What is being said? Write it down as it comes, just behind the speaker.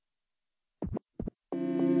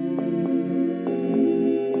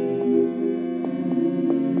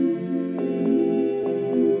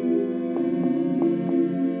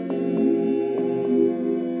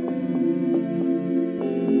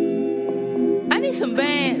need some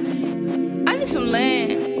bands. I need some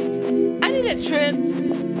land. I need a trip.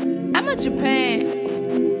 I'm at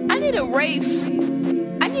Japan. I need a Wraith.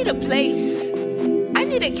 I need a place. I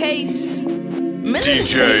need a case.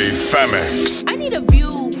 DJ Famix. I need a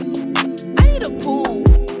view. I need a pool.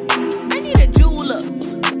 I need a jeweler.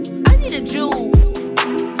 I need a jewel.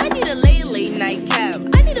 I need a late nightcap.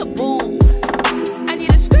 I need a boo. I need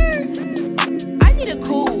a skirt. I need a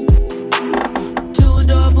cool.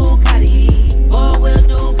 Two-door Bugatti. Four-wheel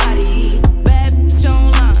Ducati. Bad bitch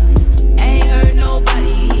online. Ain't hurt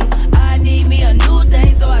nobody. I need me a new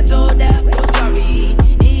thing, so I told that bro sorry.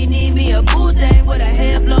 Need me a boo thing with a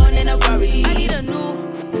head blown in a worry. I need a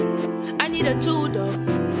new. I need a two-door.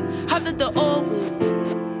 Hopped at the old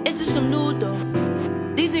whip. Into some new door.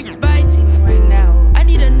 These niggas biting right now. I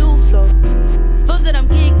need a new flow. Flows that I'm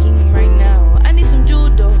kicking right now. I need some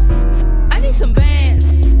judo. I need some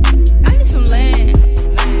bands. I need some land.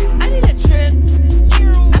 I need a trip.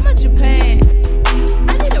 I'm at Japan.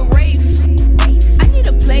 I need a Wraith. I need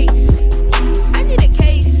a place. I need a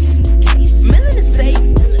case. Million is safe.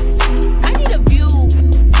 I need a view.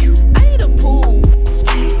 I need a pool.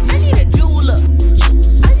 I need a jeweler.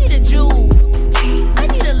 I need a jewel. I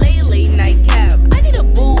need a late nightcap. I need a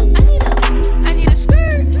boo. I need a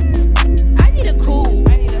skirt. I need a cool.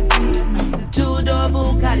 Two-door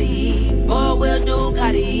Bugatti. Four-wheel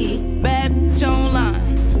Ducati. Bad bitch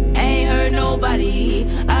online. Ain't hurt nobody.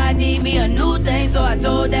 I need me a new thing, so I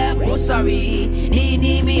told that bro sorry.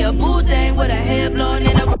 Need me a boo thing with a head blown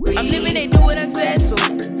in a worry. I'm living, they do what I said so.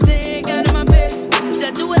 Sick out of my bed so. Just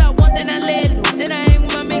I do what I want, then I let loose. Then I hang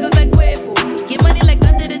with my amigos like Quavo. Get money like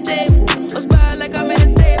under the table. Or spy like I'm in a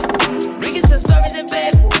stable. Bringing some stories and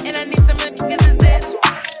paper. And I need some niggas in zest.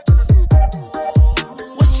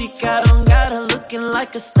 What she got on, got her looking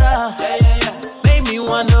like a star. Made me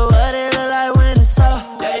wonder what it look like when it's off.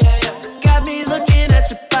 Got me looking at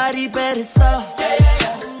your body, bet it's soft.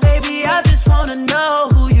 Baby, I just wanna know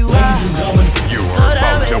who you are. You are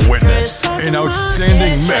about to witness an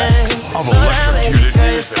outstanding mix of electrocuted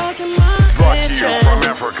music. Brought to you from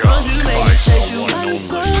Africa by someone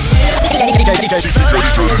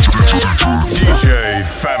DJ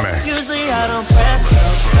Famix. Usually I don't press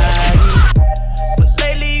nobody, but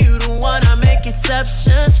lately you the one I make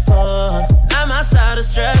exceptions for. I'm outside of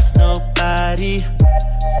stress nobody,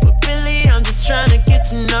 but really I'm just trying to get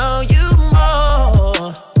to know you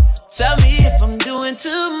more. Tell me if I'm doing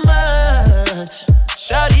too much.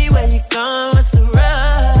 Shawty, where you going? What's the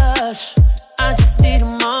rush? I just need a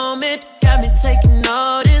moment. Got me taking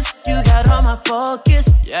notice. You got all my focus.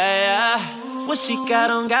 Yeah. What she got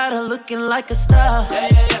on, got her looking like a star.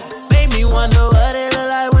 Made me wonder what it look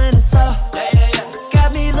like when it's off.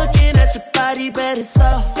 Got me looking at your body, bet it's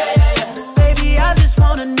soft. Baby, I just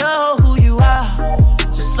wanna know who you are.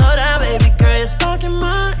 Just slow down, baby girl, it's sparking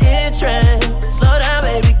my interest. Slow down,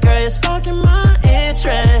 baby girl, it's sparking my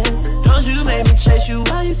interest. Don't you make me chase you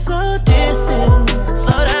while you so distant.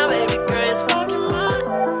 Slow down, baby girl, it's sparking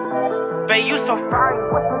my. Babe, you so fine.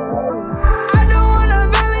 I don't want a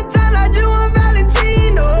Valentine, I just want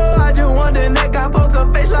Valentino. I just want the neck, I poker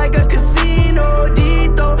face like a casino.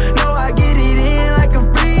 Dito, no, I get it in like a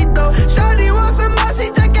free throw. Shorty wants some more, she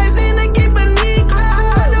just can't seem to keep a knee close.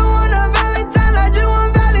 I don't want a Valentine, I just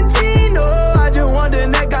want Valentino. I just want the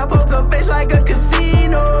neck, I poker face like a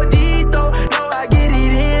casino. Dito, no, I get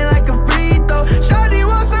it in like a free throw. Shorty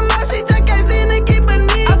wants some more, she just can't seem to keep a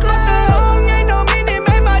knee close. I clocked the home, ain't no meaning,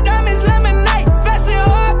 made my diamonds lemonade. Fast and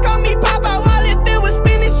hard, call me Papa while it feel was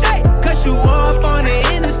spinning straight. Cut you off on the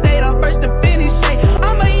interstate, I'm first to finish straight.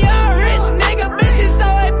 I'm a young rich nigga, bitches, so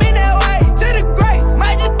it been that way. To the great,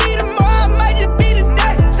 might just be tomorrow, might just be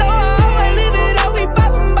today. So I always leave it up, we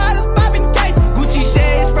poppin' bottles, poppin' cake. Gucci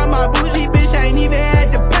shades from my bougie bitch, ain't even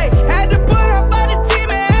had to pay. Had to put on for the team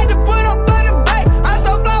and had to put on for the bay. I'm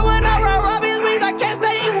so fly when I run Robin Reeds, I can't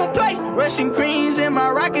stay in one place. Russian creams in my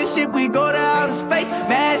rocket ship, we go to outer space.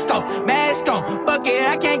 Mask on, fuck it,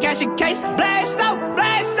 I can't catch a case. Blast out,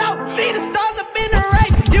 see the stars up in the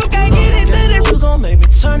race. You can't get into the. You gon' make me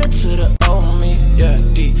turn it to the old me. Yeah,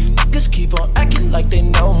 these niggas keep on acting like they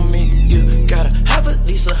know me. You gotta have at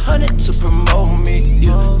least 100 to promote me.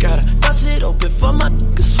 You gotta bust it open for my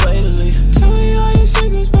niggas swayly. Tell me all your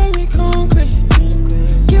secrets, baby, come clean.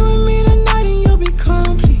 Get with me tonight and you'll be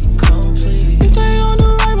complete. If they don't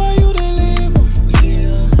do right by you, then leave them.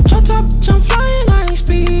 Drop top, I'm flying, I ain't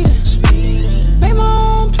speeding. Make my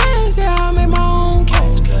own plans, yeah, I make my own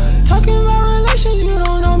cash. Talking about relations, you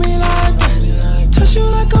don't know me like that. Touch you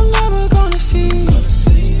like I'm never gonna see you.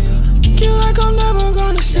 You like I'm never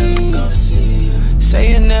gonna see you.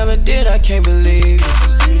 Say you never did, I can't believe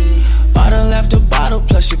it. Bottle after bottle,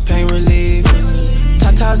 plus your pain relief.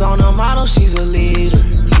 eyes on a model, she's a leader.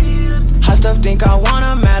 Hot stuff, think I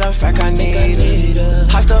wanna, matter of fact, I need her.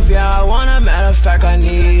 Hot stuff, yeah, I wanna, matter of fact, I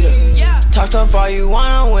need her. Talk stuff all you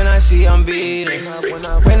wanna when I see I'm beating.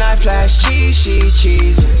 When I flash cheese, she's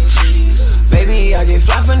cheesy. Baby, I get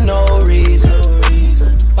fly for no reason.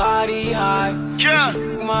 Body high, yeah.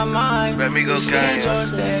 My mind. Let me go gang.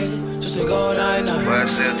 Just to go night-night.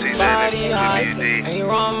 Body high, and you're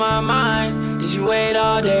on my mind. Did you wait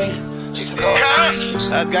all day?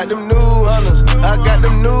 I got them new hunters, I got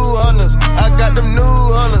them new hunters, I got them new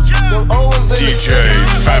hunters, them old ones in the DJ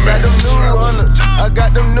Famix. I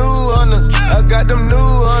got them new hunters, I got them new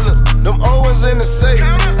hunters, them old ones in the safe.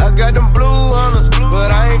 I got them blue hunters,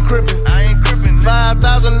 but I ain't crippin'.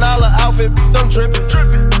 $5,000 outfit, I'm drippin'.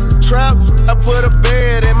 Trap, I put a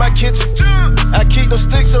bed in my kitchen. I keep them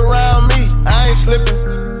sticks around me, I ain't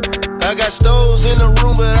slippin'. I got stoves in the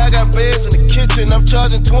room, but I got beds in the kitchen. I'm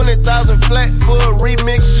charging 20,000 flat for a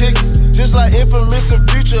remix chicken. Just like Infamous and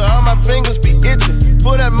Future, all my fingers be itching.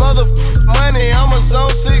 For that money, I'm a zone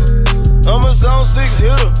 6. I'm a zone 6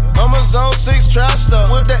 hitter. I'm a zone 6 trap star.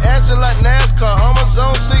 With the action like NASCAR, I'm a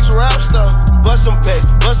zone 6 rap star. Bust some pay,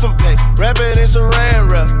 Rapping in saran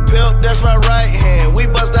wrap. Pimp, that's my right hand. We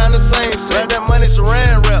bust down the same set. That money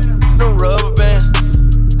saran wrap. The rubber band.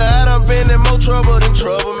 I done been in more trouble than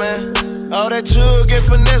trouble, man. All that jug get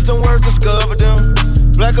finesse, them words discovered them.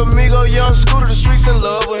 Black Amigo, young scooter, the streets in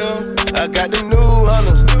love with him. I got them new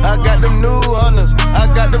hunters, I got them new hunters, I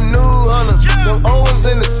got them new hunters, them old ones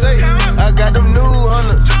in the safe. I got them new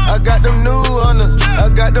hunters, I got them new hunters, I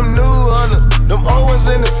got them new hunters, them old ones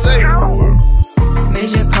in the safe.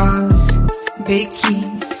 Major cars, big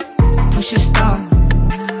keys, push a star,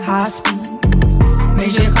 high speed.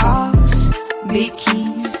 Major cars, big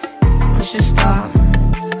keys, push a star,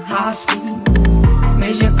 high speed.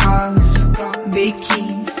 Major cars, big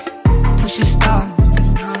keys, push a star,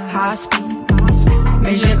 high speed.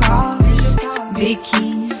 Major cars, big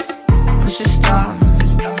keys, push a star,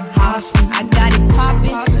 high speed. I got it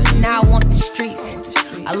poppin', now I want the streets.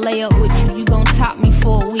 I lay up with you, you gon' top me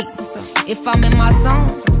for a week. If I'm in my zone,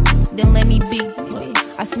 then let me be.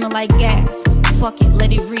 I smell like gas, fuck it,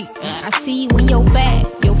 let it reek. I see you in your bag,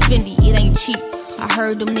 your Fendi, it ain't cheap. I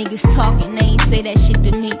heard them niggas talking, they ain't say that shit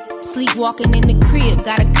to me. Sleepwalking in the crib,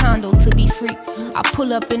 got a condo to be free. I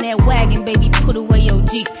pull up in that wagon, baby, put away your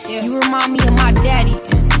Jeep. You remind me of my daddy,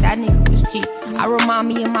 that nigga was G. I remind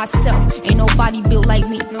me of myself, ain't nobody built like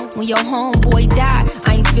me. When your homeboy died,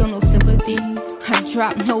 I ain't feel no sympathy. I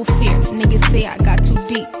drop no fear, niggas say I got too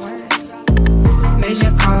deep.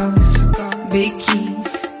 Major cars, big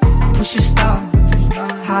keys, push a star,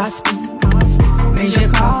 high speed. Major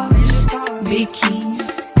cars, big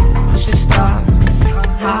keys, push a star,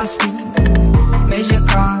 high speed. Major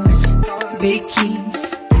cars, big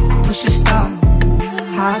keys, push a star,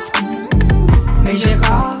 high speed. Major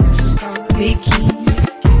cars, big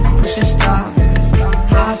keys, push a star,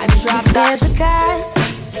 high speed. There's a guy,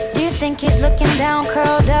 do you think he's looking down,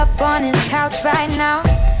 curled up on his couch right now?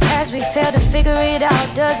 As we fail to figure it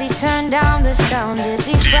out, does he turn down the sound? Is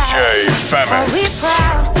he DJ proud? Are we Famix.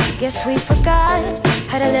 proud? Guess we forgot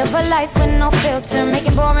how to live a life with no filter,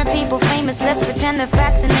 making boring people famous. Let's pretend they're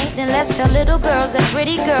fascinating. Let's tell little girls that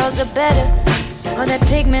pretty girls are better, or that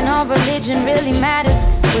pigment or religion really matters.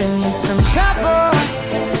 We're in some trouble,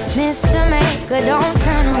 Mr. Maker. Don't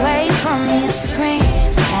turn away from your screen.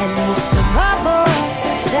 At least the bubble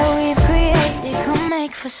that we've created can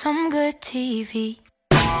make for some good TV.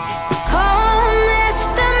 Oh,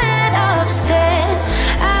 Mr. Man upstairs,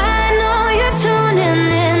 I know you're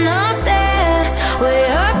tuning in up there,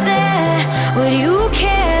 way up there. Would you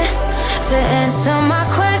care to answer my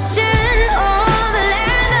question? Oh, the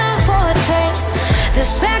land of foretaste, the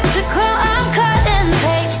spectacle of cut and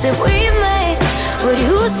paste that we made. Would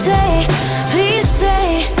you say, please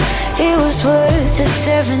say, it was worth the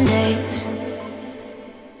 7 days?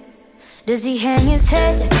 Does he hang his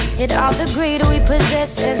head at all the greed we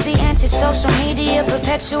possess as the anti-social media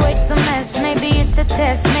perpetuates the mess? Maybe it's a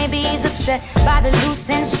test, maybe he's upset by the loose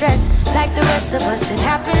end stress. Like the rest of us, it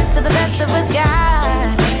happens to the best of us,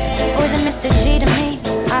 God. Or is it Mr. G to me?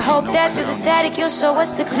 I hope that through the static you'll show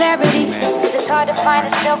us the clarity, 'cause it's hard to find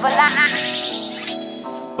the silver lining.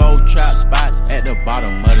 4 trap spots at the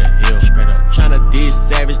bottom of the hill. Tryna diss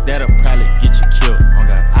savage, that'll probably get you killed.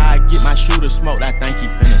 I get my shooter smoked, I think he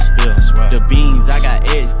finna spill. The beans, I got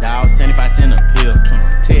eggs, dawg, 75 cents a pill.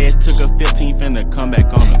 Tez took a 15, finna come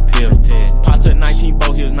back on the pill. Popped to 19,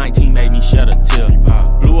 he was 19, made me shed a tear.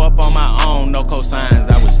 Blew up on my own, no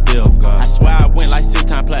cosigns, I was still. I swear I went like 6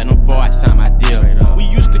 times platinum before I signed my deal. We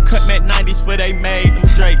used to cut Mac 90s for they made them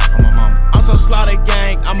Drakes. I'm so slaughter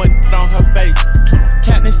gang, I'm a on her face.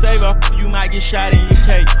 Captain might get shot in your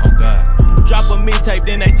cake. Oh God. Drop a mixtape,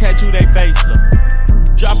 then they tattoo their face.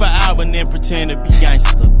 Look. Drop an album, then pretend to be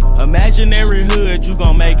gangsta. Imaginary hood, you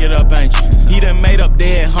gon' make it up, ain't you? He done made up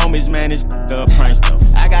dead homies, man, it's a prankster.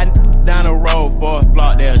 I got down the road for a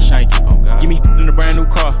flock, they'll shank you. Oh God. Give me in a brand new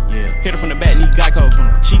car, yeah. Hit her from the back, need Geico.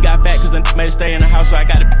 She got fat cause the made her stay in the house, so I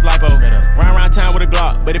got the lipo. Run around town with a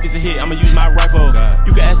Glock, but if it's a hit, I'ma use my rifle.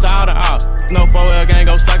 You can ask all the ops, no 4L gang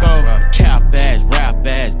go psycho. Cap ass, rap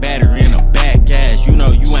ass, battery in a back ass. You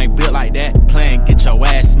know you ain't built like that, playing get your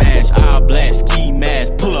ass smashed. All black ski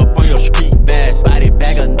mask, pull up on your street fast. Body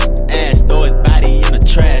bag of ass, throw his body in the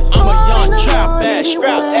trash. I'm a young trap ass,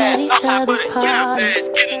 scrap ass, no time for the cap ass.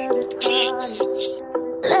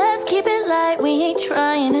 Let's keep it light, we ain't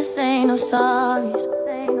trying to say no sorries.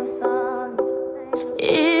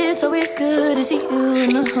 It's always good to see you in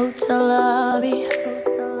the hotel lobby.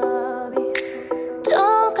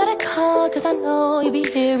 Don't gotta call, cause I know you'll be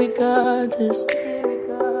here regardless.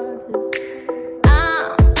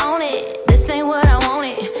 I'm on it, this ain't what I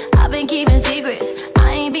wanted. I've been keeping secrets,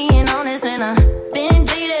 I ain't being honest. And I've been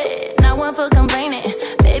jaded, not one for complaining.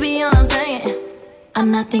 Baby, all I'm saying,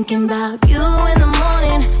 I'm not thinking about you in the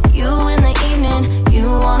morning, you in the evening, you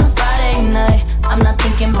on a Friday night. I'm not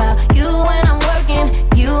thinking about you when I'm working,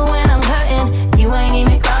 you when I'm hurting. You ain't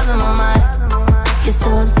even crossing my mind. You're so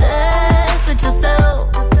obsessed with yourself.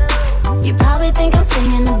 You probably think I'm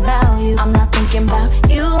singing about you. I'm not thinking about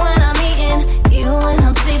you when I'm eating, you when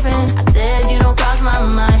I'm sleeping. I said you don't cross my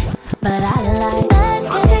mind, but I lie. Let's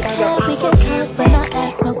get a cup, we can talk, but not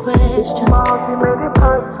ask no questions.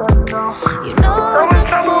 You know what to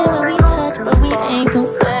say when we touch, but we ain't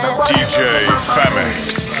confess. DJ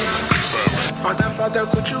Famix. Father,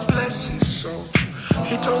 could you bless his soul?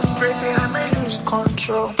 He told him crazy, I may lose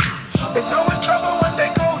control. It's always trouble when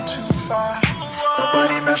they go too far.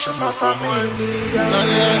 Nobody mess with my family. La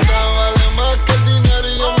lealtad vale más que el dinero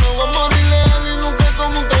y yo me voy a morir leal y nunca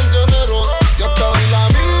como un traicionero. Yo doy la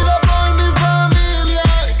vida por mi familia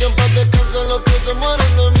y que en paz descansen los que se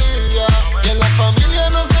mueren de envidia. Y en la familia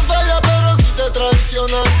no se falla, pero si te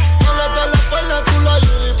traicionan, no le das la espalda, tú la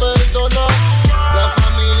ayudas y perdonas. La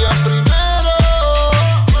familia primero.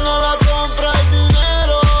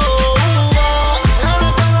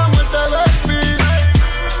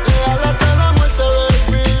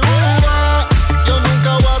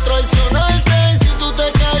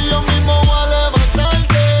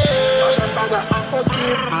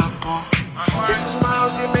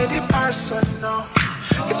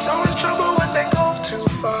 It's always trouble when they go too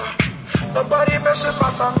far. Nobody mess with my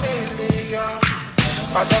familia.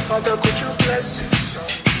 Father, could you bless his soul?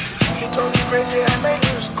 He told me crazy, I may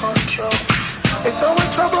lose control. It's always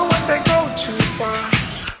trouble when they go too far.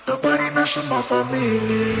 Nobody mess with my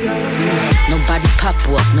familia. Nobody pop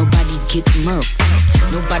off, nobody get murked.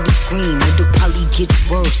 Nobody scream, it'll probably get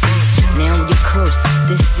worse. Now you curse,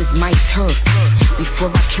 this is my turf.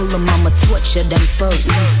 Before I kill them, I'ma torture them first.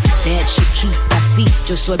 That Chiquita, sí,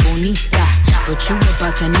 yo soy bonita. But you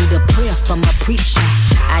about to need a prayer from a preacher.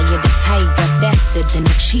 I am the tiger, faster than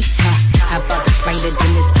a cheetah. How about the spider,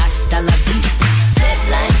 then it's hasta la vista.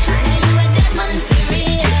 Deadline, now you a dead man for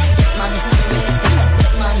real. Dead man for real, tell me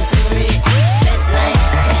dead man for real. Deadline,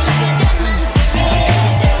 now you a dead man for real.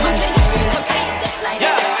 Dead man for real, tell you deadline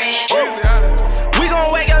for real. We gon'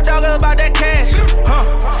 wake your dog up about that cash,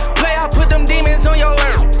 Play out, put them demons on your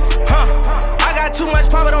earth, I got too much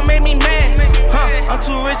power, don't make me mad, I'm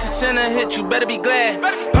too rich to send a hit, you better be glad,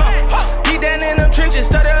 Deep down in them trenches,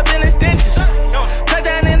 started up in extensions, cut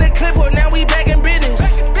down in the clipboard, now we back in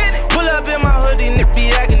business, pull up in my hoodie, nigga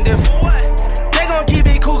be acting different, they gon' keep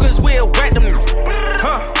it cool cause we'll whack them,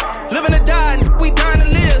 living to die, we dying to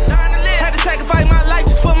live, had to sacrifice my life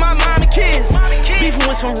just for my mom and kids, beefing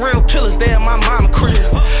with some real killers there in my mama crib,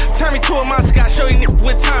 turn me to a monster, gotta show you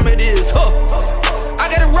what time it is, I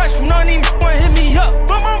got a rush from none of these wanna hit me up,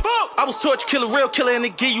 I was torture killer, real killer, and they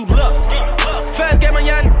give you luck. Fast got my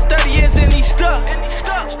young 30 years and he stuck.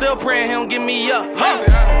 Still praying he don't give me up.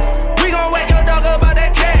 We gon' wake your dog up about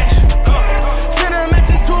that cash. Send a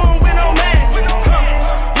message to him with no mask.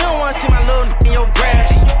 You don't wanna see my little in your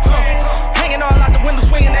grass. Hanging all out the window,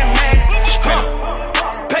 swinging that mag.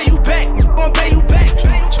 Pay you back, gon' pay you back.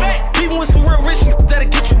 Even with some real rich that'll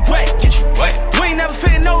get you wet. We ain't never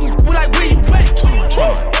fit no, we like where you at.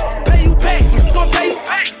 Pay you back, gon' pay you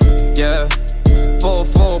back. Yeah,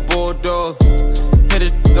 4-4 Bordeaux. Hit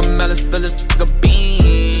it, nigga, melon, spill it, nigga,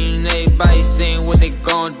 bean. Everybody saying what they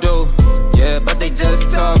gon'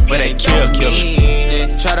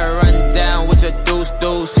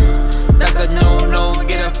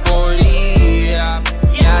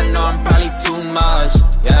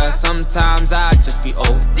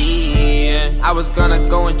 gonna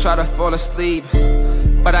go and try to fall asleep,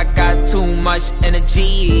 but I got too much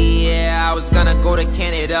energy. Yeah, I was gonna go to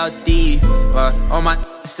Canada deep, but all my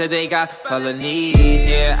said they got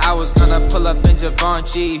felonies. Yeah, I was gonna pull up in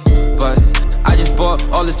Givenchy, but I just bought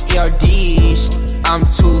all this ERD. I'm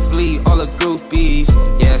too fleet, all the groupies.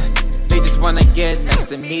 Yeah, they just wanna get next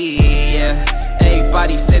to me. Yeah,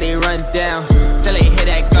 everybody say they run down till they hear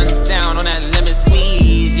that gun sound on that lemon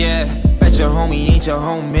squeeze. Yeah, bet your homie ain't your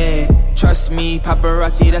homie. Trust me,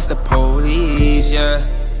 paparazzi, that's the police. Yeah,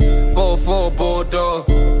 4-4 Bordeaux.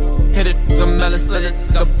 Hit it, the melon, split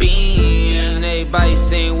it, the bean. And everybody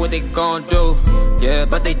saying what they gon' do. Yeah,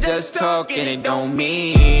 but they just talk and it don't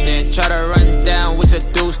mean it. Try to run down with your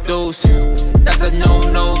deuce. That's a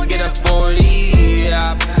no-no, get a 40.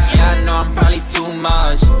 Yeah, I know I'm probably too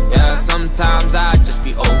much. Yeah, sometimes I just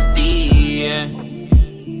be OD.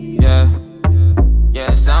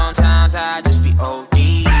 Yeah, sometimes I just be OD.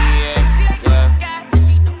 Yeah.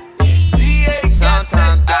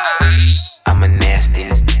 Sometimes I'm a nasty,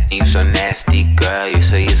 you so nasty, girl. You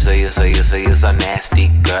so nasty,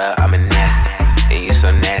 girl. I'm a nasty, and you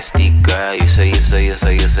so nasty, girl. You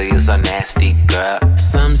so nasty, girl.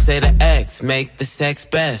 Some say the X make the sex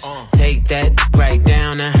best. Take that right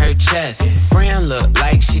down in her chest. Friend look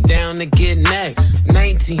like she down to get next.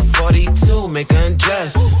 1942, make her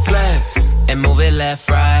undress. Flex and move it left,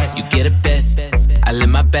 right. You get a best. I live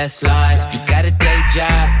my best life. You got a day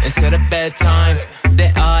job instead of bedtime.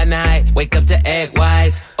 Then all night, wake up to egg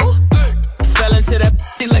whites. Ooh. Fell into that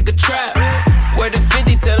like a trap. Where the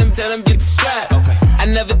 50, tell him get the strap. Okay. I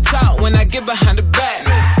never talk when I get behind the back.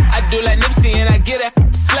 I do like Nipsey and I get a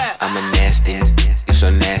slap. I'm a nasty, you so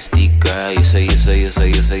nasty, girl. You so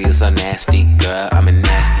nasty, girl. I'm a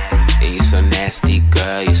nasty, and you so nasty,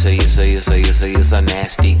 girl. You so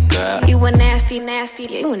nasty, girl. You a nasty, you a nasty,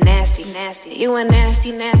 you a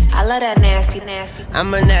nasty. I love that nasty.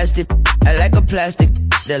 I'm a nasty, I like a plastic.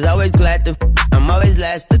 They'll always glad to I'm always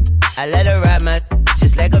last. I let her ride my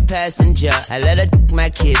just like a passenger. I let her my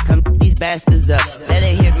kids come these bastards up. Let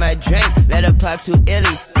her hit my drink, let her pop 2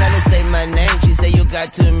 illies. Tell her say my name, she say you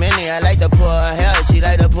got too many. I like to pour her hell, she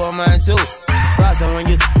like to pour mine too. Boss, and when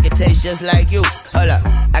you it tastes just like you. Hold up,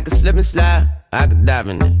 I can slip and slide, I can dive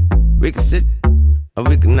in it. We can sit, or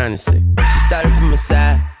we can 96. She started from the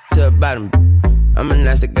side to the bottom. I'm a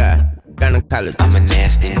nasty guy. I'm a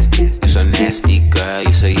nasty, you so nasty, girl.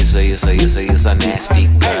 You so nasty,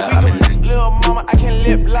 girl. I'm a little mama, I can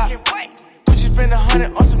lip lock. Gucci spend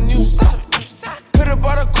 100 on some new socks. Could've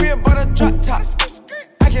bought a crib, bought a drop top.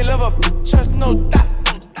 I can love a trust, no doubt.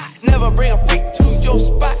 Never bring a freak to your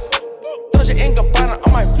spot. Dolce & Gabbana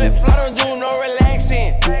on my flip flop. I don't do no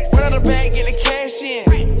relaxing. Run out the bag, get the cash in.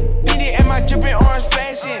 Feed and my dripping orange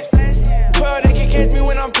flashing. 12, they can catch me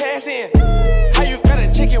when I'm passing. How you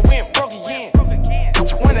gotta check it when broke again?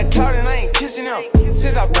 When the cloud and I ain't kissing them.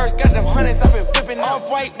 Since I first got them hundreds, I've been flipping off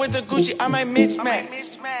white with the Gucci, I might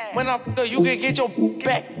mismatch. When I fuck her, you can get your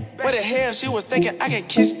back. Where the hell she was thinking I can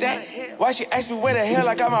kiss that? Why she asked me where the hell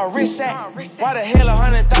I got my wrist at? Why the hell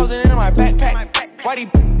 100,000 in my backpack? Why they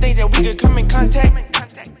think that we could come in contact?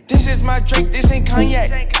 This is my Drake, this ain't cognac.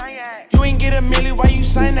 You ain't get a milli, why you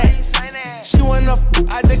sign that? She wanna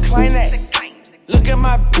I decline that. Look at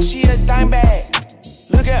my bitch, she a dime bag.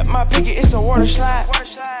 Look at my picket, it's a water slide.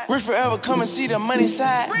 Rich forever, come and see the money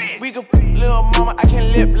side. We can little mama, I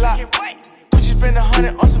can lip lock. Gucci spend 100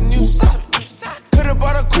 on some new socks. Could've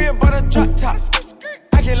bought a crib, bought a drop top.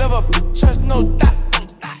 I can love a trust, no doubt.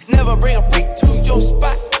 Never bring a freak to your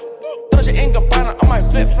spot. Dolce & Gabbana on my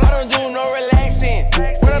flip flop. I don't do no relaxing.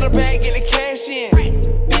 Run out the bag, get the cash in.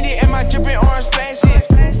 Feed and my dripping orange flashing.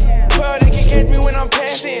 12, they can catch me when I'm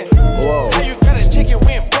passing. Whoa. How you gotta check it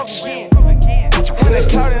when broke again? When the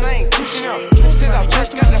cloud and I ain't kissing them. Since I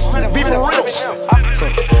first got them 100,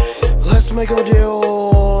 let's make a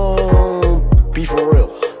deal. Be for real.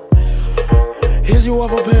 Here's your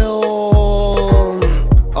offer pill.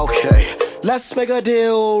 Okay. Let's make a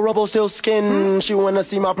deal, rubble still skin. She wanna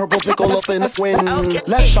see my purple pickle up in the wind.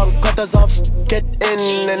 Let's chunk cutters off, get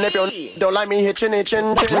in. And if you don't like me, hit chin. I'm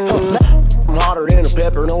hotter than a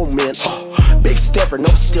pepper, no mint. Big stepper, no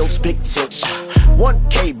stilts, big tilt.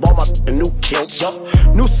 1K, bought my new kilt.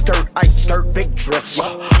 New skirt, ice skirt, big drift.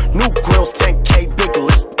 New grills, 10K, big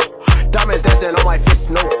list. Diamonds dancing on my fist,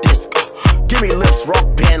 no disc. Give me lips, rock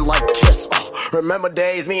band like Kiss. Remember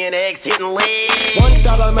days, me and X hitting legs. One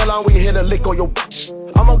side of melon, we hit a lick on your.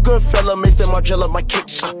 I'm a good fella, Mason Margiela, my kick.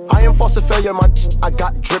 I am false failure, I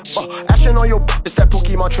got drip. Action on your it's that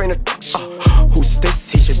Pookie, my trainer. Who's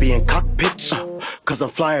this? He should be in cockpit. Cause I'm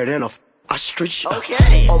flyer than a ostrich.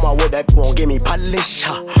 On my wood, that won't give me polish.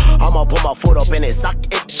 I'ma put my foot up in his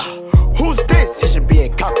socket. Who's this? It should be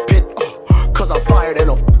in cockpit. Cause I'm fired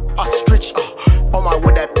and a ostrich. On my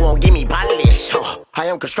wood that won't give me polish. I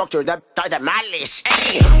am constructor that malice.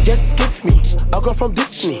 Yes, give me a girl from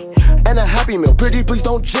Disney and a Happy Meal. Pretty please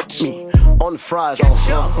don't jip me. On the fries,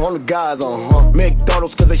 on the guys,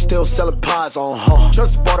 McDonald's cause they still selling pies,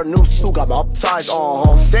 Just bought a new suit, got my upsize,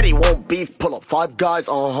 Said he won't beef, pull up 5 guys,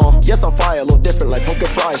 Yes, I'm fire, a little different like poker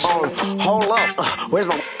fries, Hold up, where's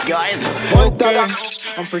my guys? Okay,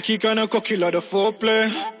 I'm freaky, kinda cocky, like the foreplay.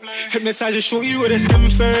 Hypnotize you, shoot you with a skin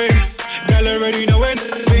fade. Girl already know it,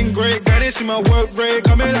 been great. Granny see my work rate,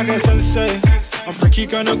 coming like a sensei. I'm freaky,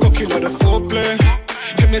 kinda cocky, like the foreplay.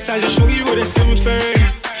 Hypnotize you, shoot you with a skin fade.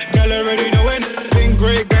 Girl already know it, been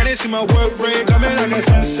great. Granny see my work rate, coming like a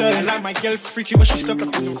sensei. I like my girl freaky when she step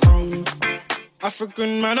up in the room.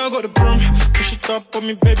 African man, I got the broom. Push it up on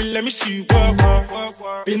me, baby, let me see you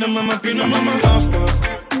walk. Pina mama, house girl.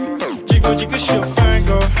 Jiggle, she a fine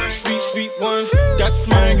girl. Sweet ones, that's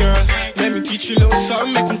my girl. Let me teach you a little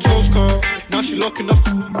something, make them toes curl. Now she looking up,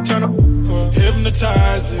 turn up.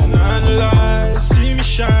 Hypnotize and analyze. See me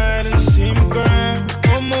shine and see me grind.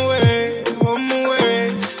 On my way,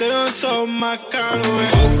 stay on top of my kind of way.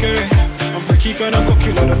 Okay, I'm freaky, kinda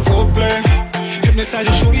cocky, like the foreplay. Hypnotize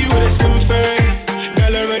you, shoot you with a skin fade.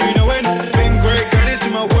 Girl already know it, been great. Granny see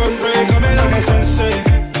my work rate, coming like a sensei.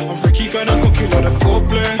 I'm freaky, kinda cocky, like the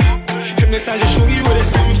foreplay. Hypnotize you, shoot you with a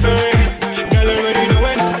skin fade. Girl already know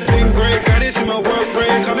it, been great. Granny see my work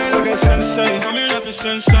rate, coming like a sensei. Coming like a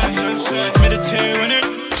sensei. Meditate when it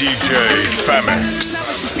DJ Famix.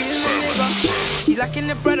 She lacking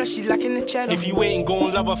the bread or she lacking the cheddar. If you ain't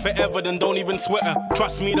gon' love her forever, then don't even sweat her.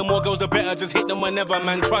 Trust me, the more girls the better. Just hit them whenever,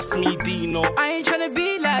 man. Trust me, Dino. I ain't tryna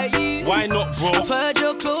be like you. Why not, bro? I've heard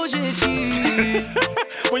your closure, cheese.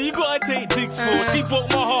 What you gotta take dicks for? She broke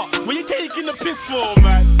my heart. What you taking the piss for,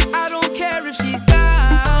 man? I don't care if she's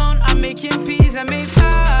down. I'm making peas, I make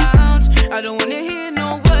pounds. I don't wanna hear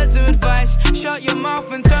no words of advice. Shut your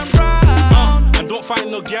mouth and turn brown. And don't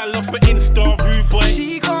find no gal off an Insta, rude boy.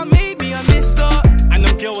 She can't make me a mister. And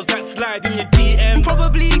them girls that slide in your DM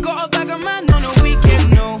probably got a bag of man on a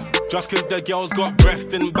weekend, no. Just cause the girls got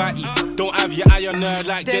breast and batty, don't have your eye on her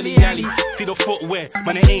like Deli Alley. See the footwear,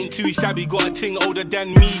 man, it ain't too shabby. Got a ting older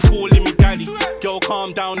than me, calling me daddy. Girl,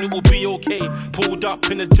 calm down, it will be okay. Pulled up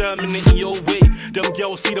in a German in your way. Them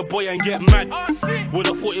girls see the boy and get mad.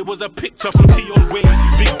 Would've thought it was a picture from Tion Wayne.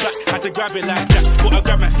 Big back, had to grab it like that. Gotta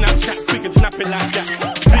grab my Snapchat quick and snap it like that.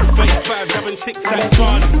 Big 35, grabbing chicks like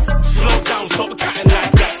Charlie. Slow down, stop catting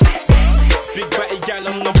like that. Big batty gal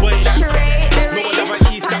on the way, that's no one ever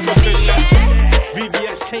eats that for good, that's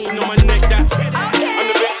VVS chain on my neck, that's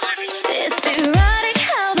It's erotic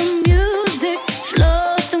how the music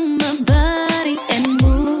flows through my body and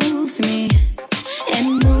moves me,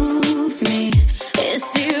 It's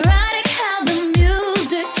erotic how the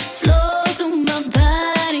music flows through my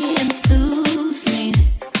body and soothes me,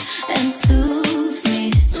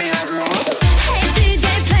 Hey DJ,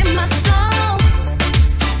 play my song.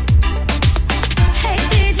 Hey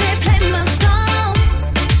DJ, play my song.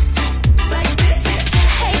 Like this.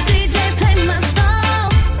 Hey DJ, play my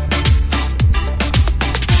song.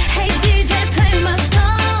 Hey DJ, play my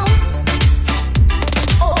song.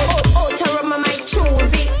 Oh, turn my mic,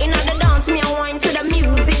 choose it. In the dance, me I wine to the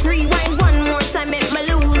music. Rewind one more time, make me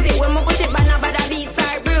lose it. When me push it, but the beats I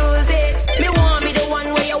bruise it. Me want be the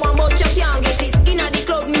one where you want, but you can't get it. In the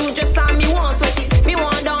club, you just saw me want sweat it. Me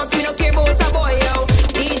want dance, me no care about a boy out.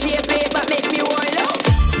 DJ play, but make me wild out.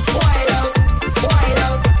 Wild out, wild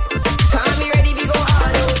out. Call me ready, we go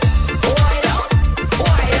all out. Wild out,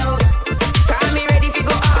 wild out. Call me ready, we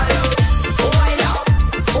go all out. Wild out,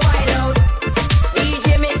 wild out. DJ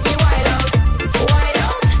make me wild out. Wild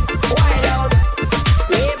out, wild out.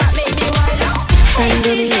 Play, but make me wild out.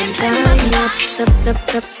 Tangle me and tie me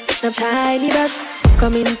up, tidy up.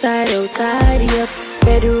 Come inside, outside up.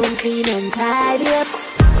 Bedroom clean and tidy up.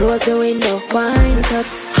 Close the window, wind up.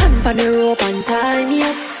 Hand on the rope and tie me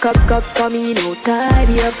up. Come in,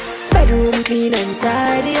 outside up. Bedroom clean and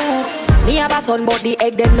tidy up. Me have a son, but the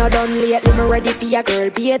egg them not done lately. Me ready for your girl,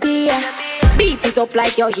 baby. Beat it up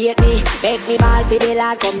like you hate me. Make me ball for the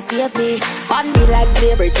lad, come save me. On me like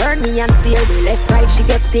slavery, turn me and steer me. Left, right, she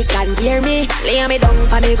get stick and hear me. Lay me down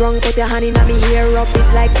on the ground, put your hand in me hair. Rub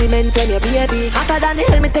it like cement when you baby. Hotter than the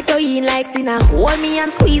hell, me take you in like sinner. Hold me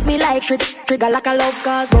and squeeze me like trigger like a love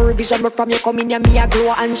cause. No revision, but from you come in, yeah, me a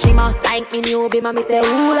glow and shimmer. Like me new baby, me say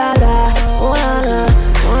ooh la la, ooh la la,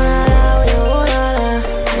 ooh la la, ooh la la,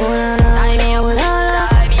 ooh la la. Tie me up,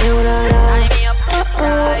 tie me up,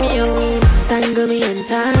 tie me up. Tangle me and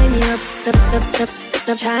tie me up.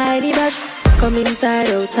 Shiny brush, come inside,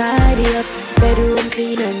 outside up. Bedroom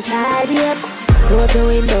clean and tidy up. Close the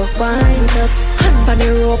window, wind up. Hand on the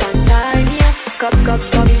rope and tie me up. Cup, in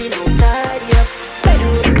and tidy up.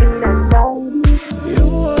 Bedroom clean and tidy. You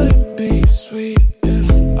wouldn't be sweet if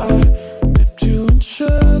I dipped you in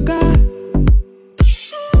sugar.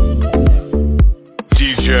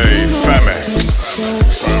 DJ Femix.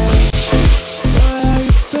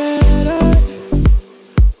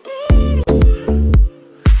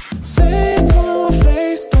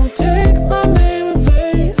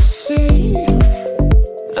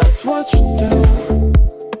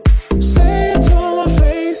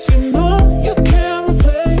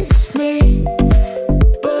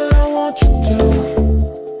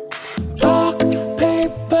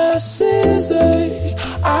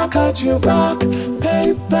 You rock,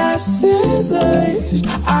 paper, scissors.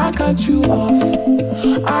 I cut you off.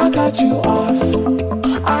 I cut you off.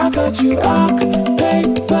 I cut you rock,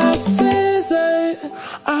 paper, scissors.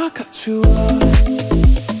 I cut you off.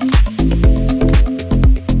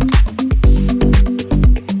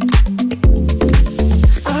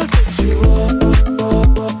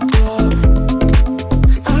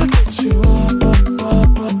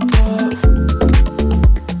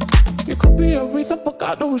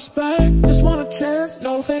 Respect, just want a chance,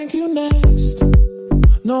 no thank you next.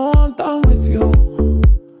 No, I'm done with you.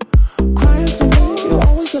 Crying for me, you're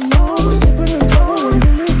always alone. You've been in trouble when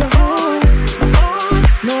you leave the home.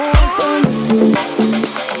 No, I'm done with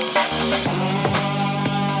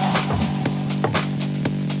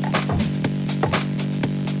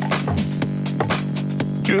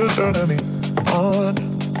you. You're turning me on.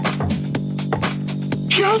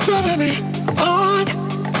 You're turning me on.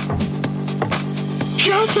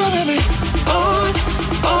 You're turning me on.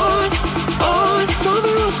 Tell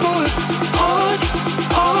me what's going on.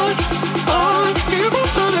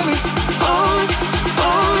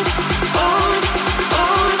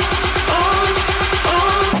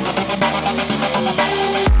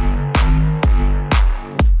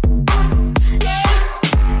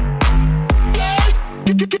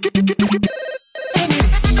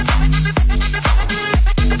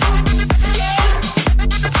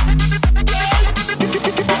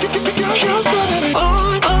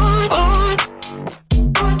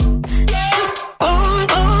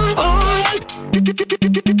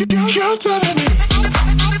 You're turning me on.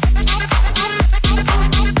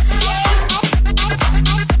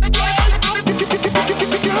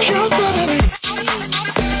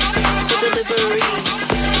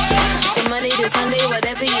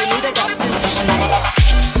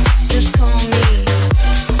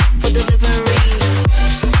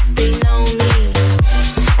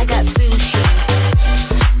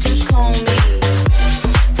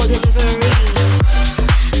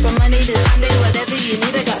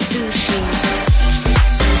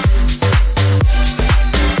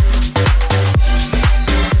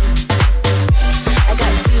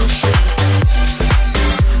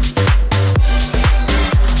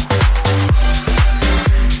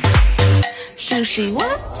 Sushi,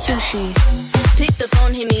 what? Sushi. Pick the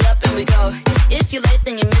phone, hit me up and we go. If you late,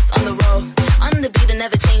 then you miss on the roll. On the beat, I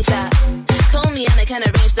never change that. Call me and I can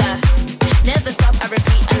arrange that. Never stop, I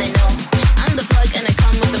repeat and they know. I'm the plug and I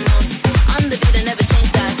come with the most. On the beat, I never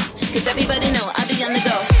change that. Cause everybody know I be on the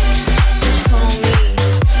go. Just call me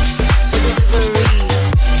for delivery.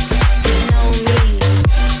 They know me.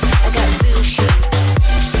 I got sushi.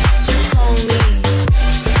 Just call me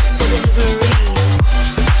for delivery.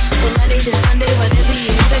 From Monday to Sunday, whatever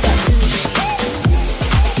you need, I got sushi.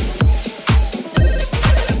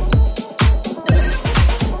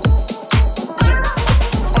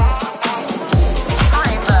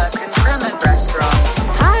 Hi, Merck and Kremen Restaurant.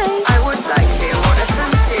 Hi. I would like to order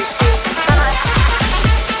some sushi.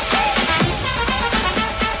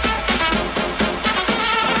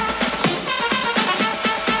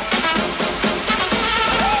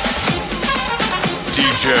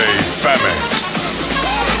 DJ Femix.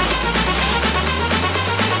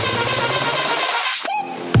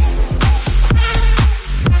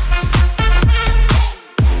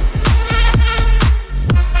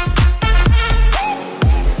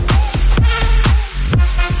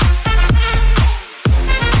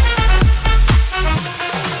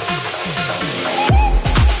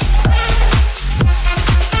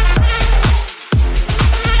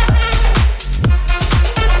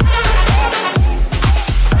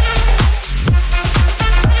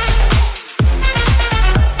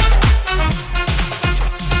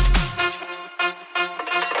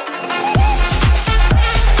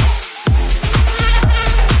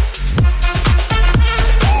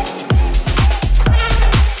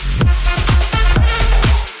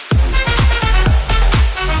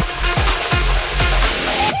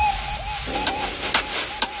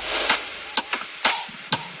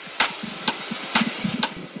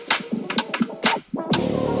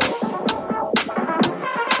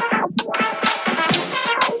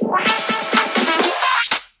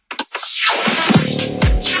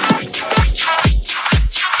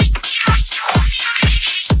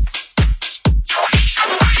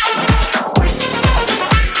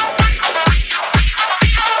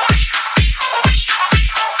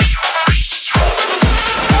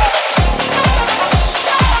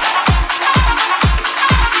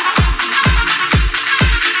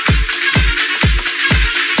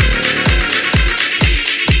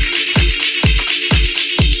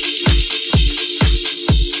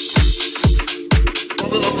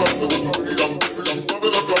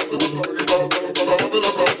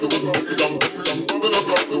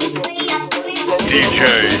 DJ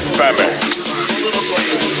Famix.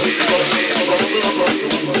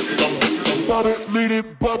 Bump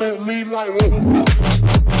it, lead like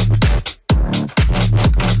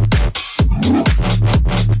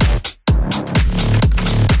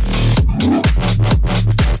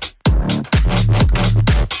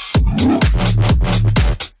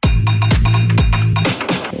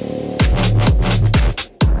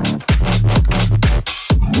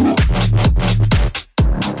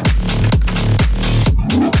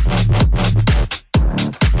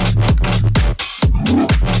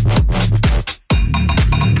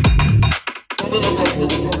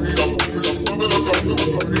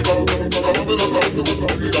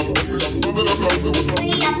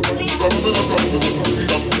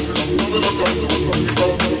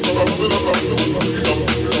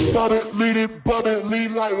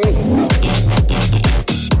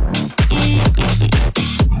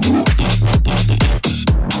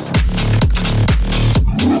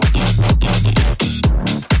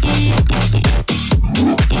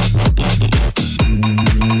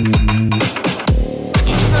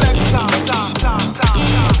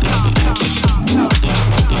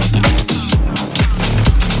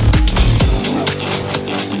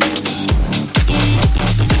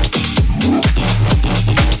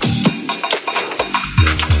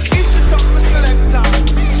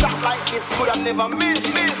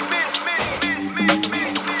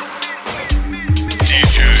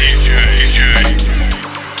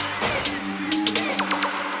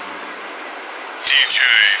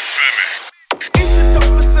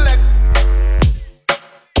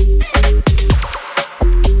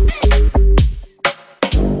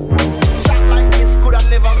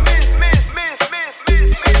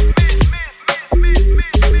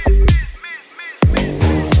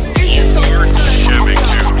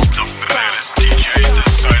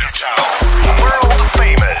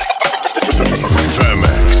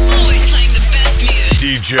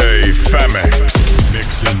DJ Famix,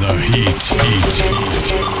 mixing the heat.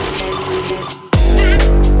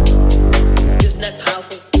 Isn't that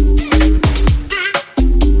powerful?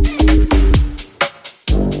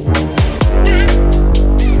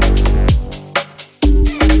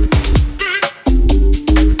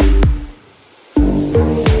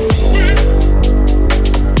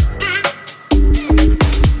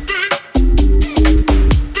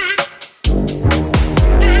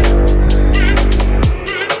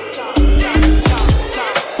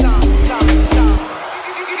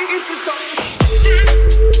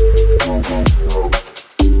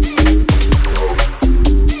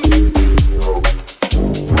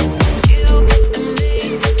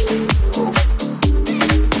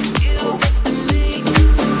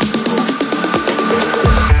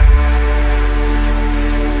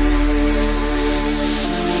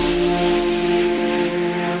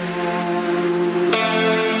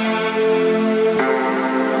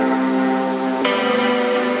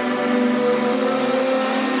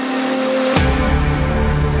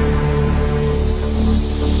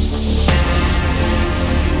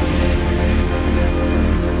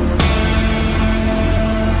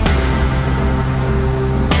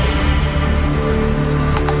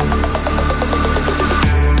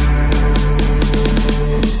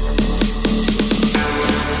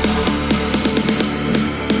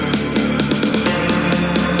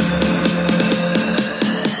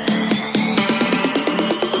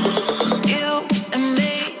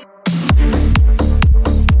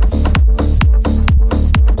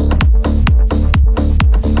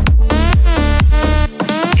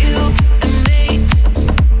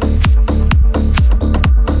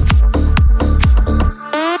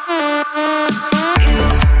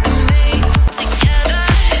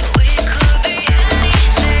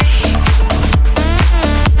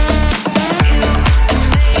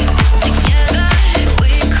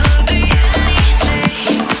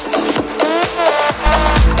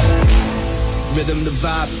 Rhythm, the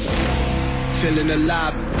vibe, feeling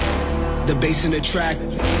alive. The bass in the track,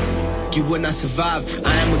 you would not survive.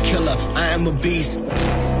 I am a killer, I am a beast.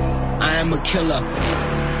 I am a killer.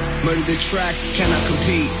 Murder the track, cannot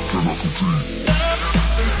compete. Cannot compete.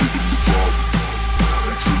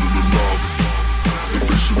 Feeling alive. The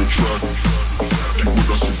bass in the track, you would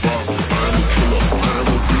not survive. I am a killer, I am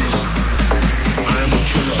a beast. I am a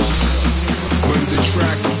killer. Murder the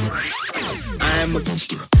track, I am a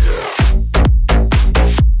monster.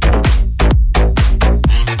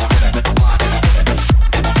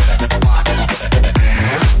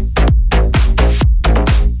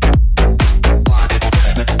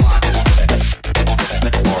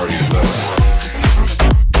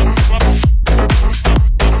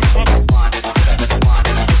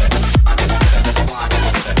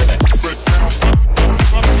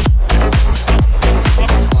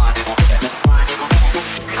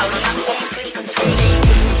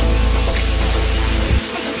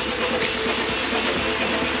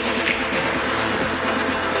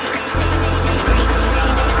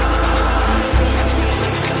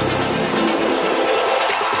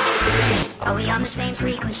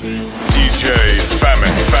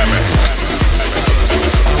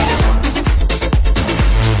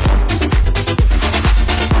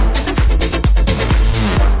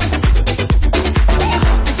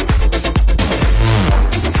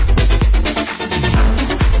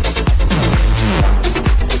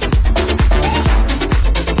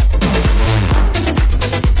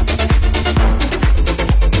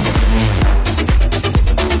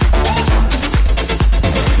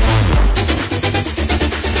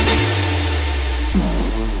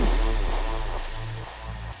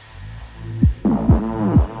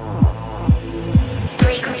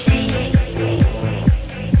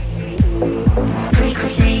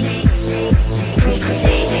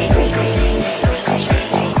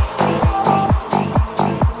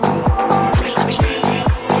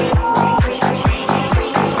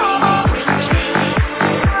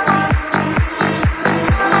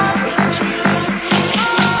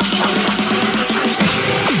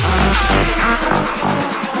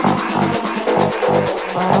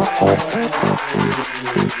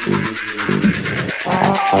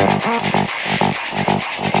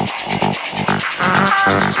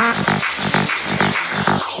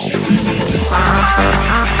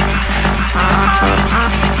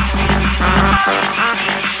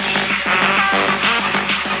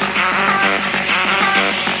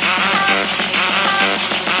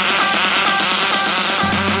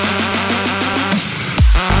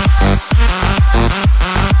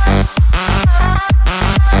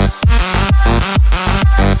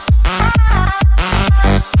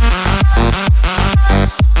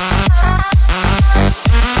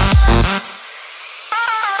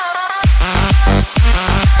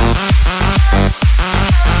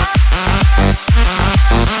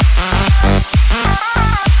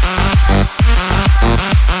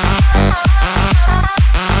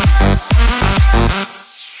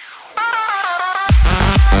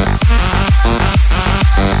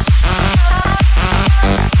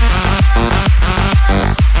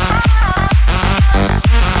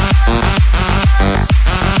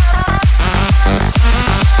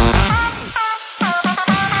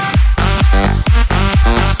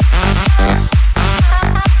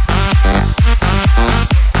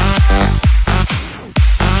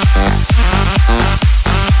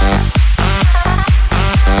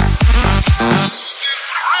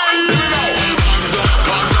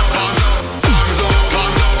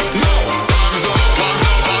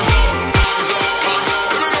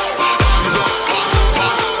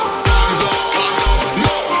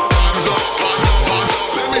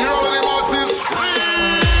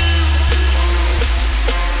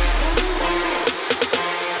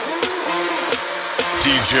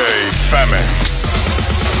 DJ Femix.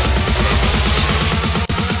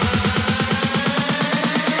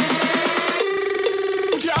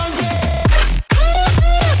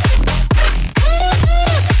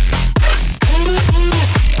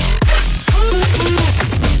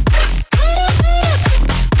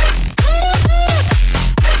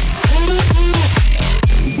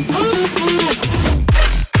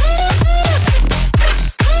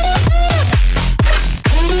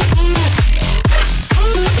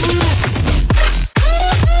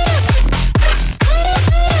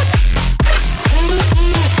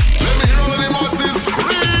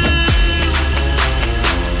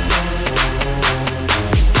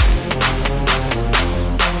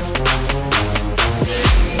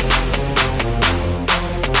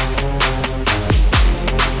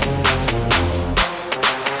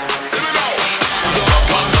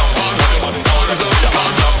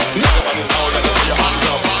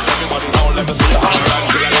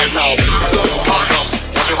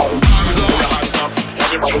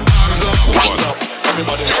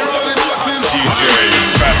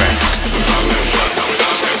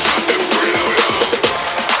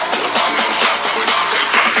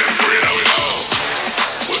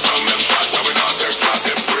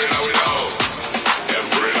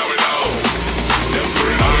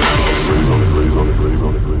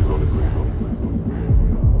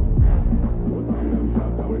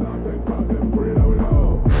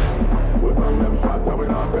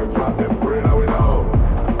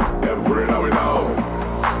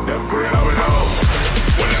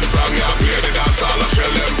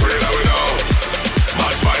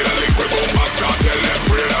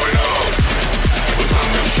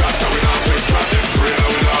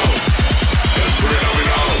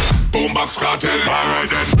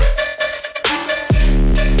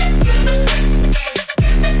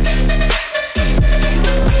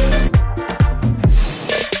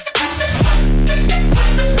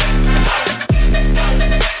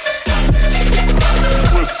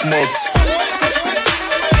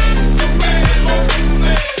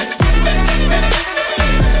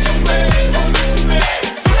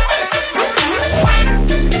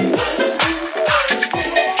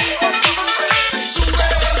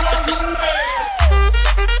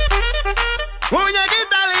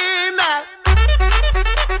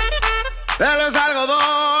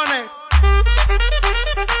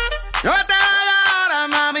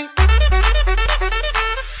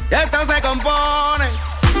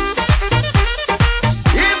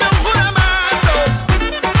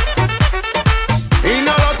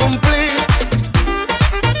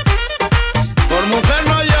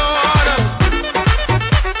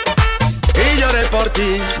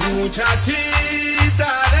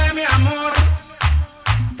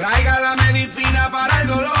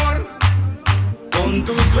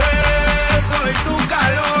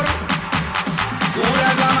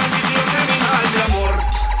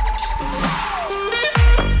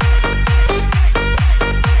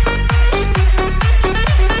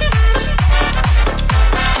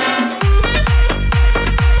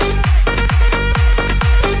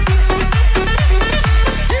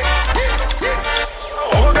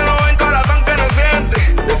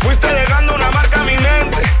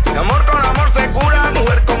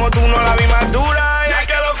 temperatura y ay,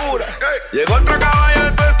 qué locura. Llegó otro caballo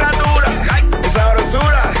de tu estatura. Esa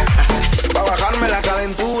sabrosura, pa' bajarme la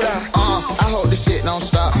calentura. I hope this shit don't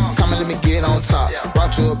stop. Come and let me get on top.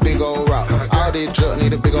 Brought you a big old rock. All this drug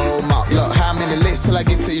need a big old mop. Look, how many licks till I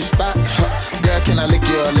get to your spot? Girl, can I lick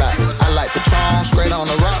you a lot? I like Patron, straight on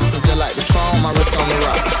the rocks. And just like Patron, my wrist on the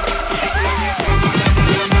rocks.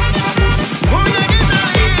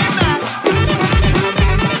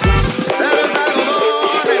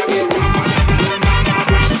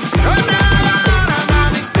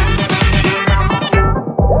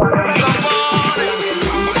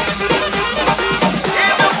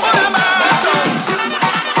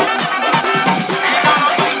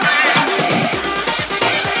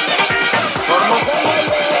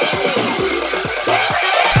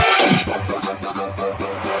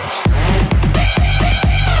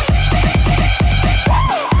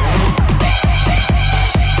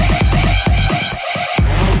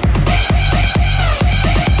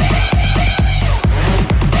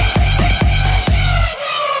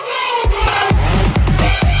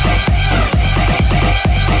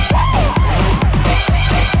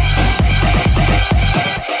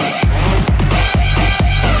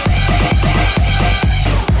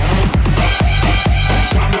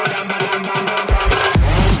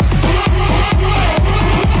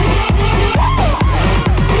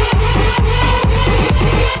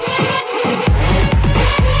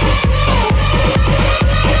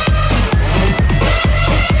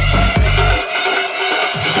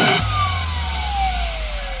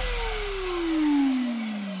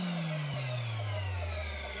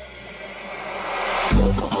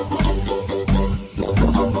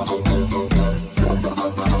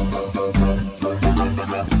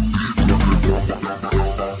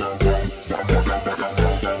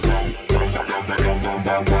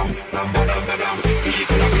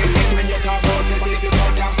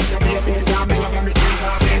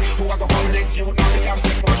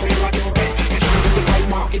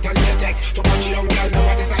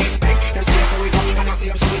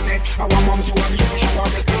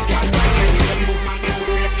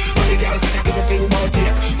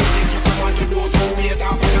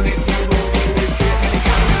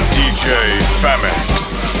 DJ Famine.